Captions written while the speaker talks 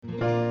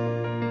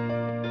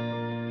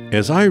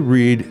As I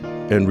read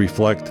and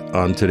reflect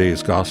on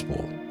today's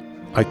gospel,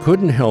 I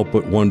couldn't help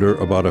but wonder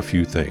about a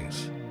few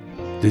things.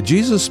 Did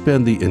Jesus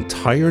spend the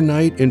entire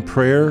night in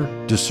prayer,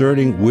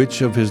 discerning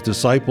which of his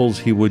disciples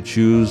he would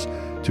choose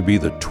to be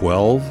the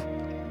 12?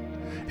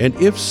 And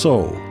if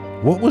so,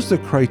 what was the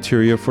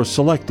criteria for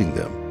selecting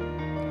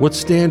them? What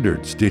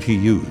standards did he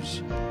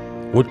use?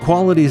 What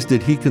qualities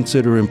did he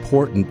consider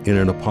important in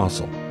an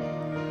apostle?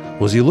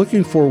 Was he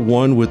looking for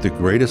one with the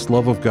greatest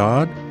love of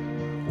God?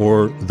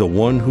 Or the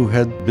one who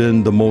had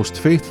been the most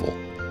faithful?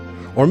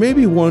 Or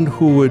maybe one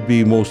who would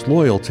be most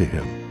loyal to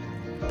him?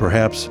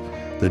 Perhaps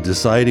the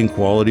deciding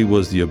quality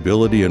was the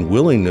ability and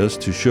willingness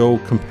to show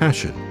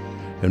compassion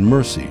and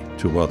mercy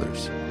to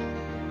others.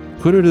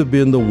 Could it have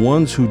been the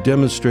ones who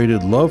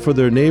demonstrated love for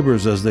their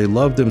neighbors as they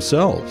loved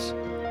themselves?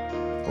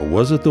 Or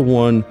was it the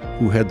one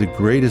who had the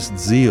greatest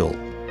zeal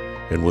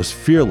and was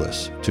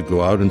fearless to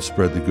go out and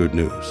spread the good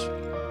news?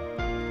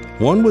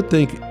 One would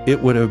think it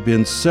would have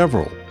been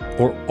several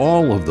or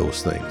all of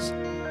those things.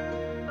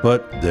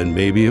 But then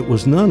maybe it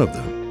was none of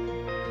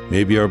them.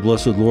 Maybe our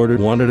blessed Lord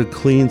wanted a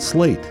clean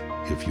slate,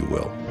 if you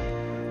will,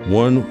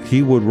 one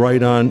he would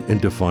write on and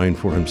define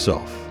for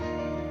himself.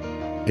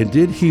 And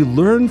did he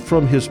learn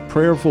from his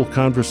prayerful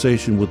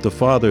conversation with the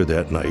Father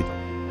that night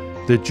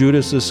that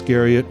Judas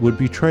Iscariot would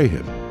betray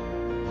him?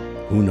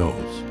 Who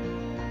knows?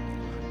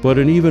 But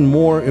an even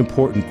more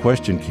important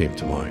question came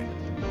to mind.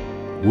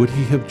 Would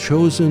he have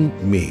chosen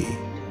me?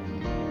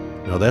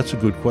 Now that's a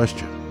good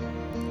question.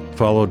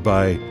 Followed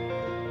by,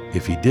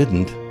 if he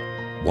didn't,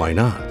 why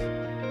not?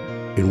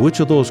 In which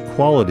of those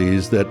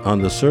qualities that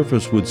on the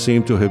surface would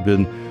seem to have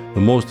been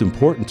the most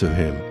important to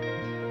him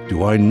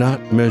do I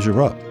not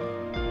measure up?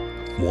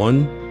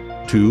 One,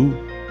 two,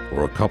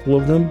 or a couple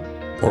of them,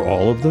 or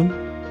all of them?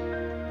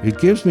 It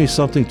gives me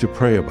something to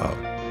pray about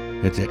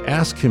and to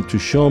ask him to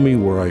show me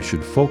where I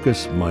should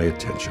focus my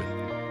attention.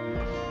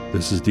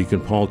 This is Deacon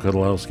Paul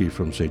Kutolowski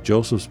from St.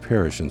 Joseph's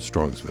Parish in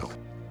Strongsville.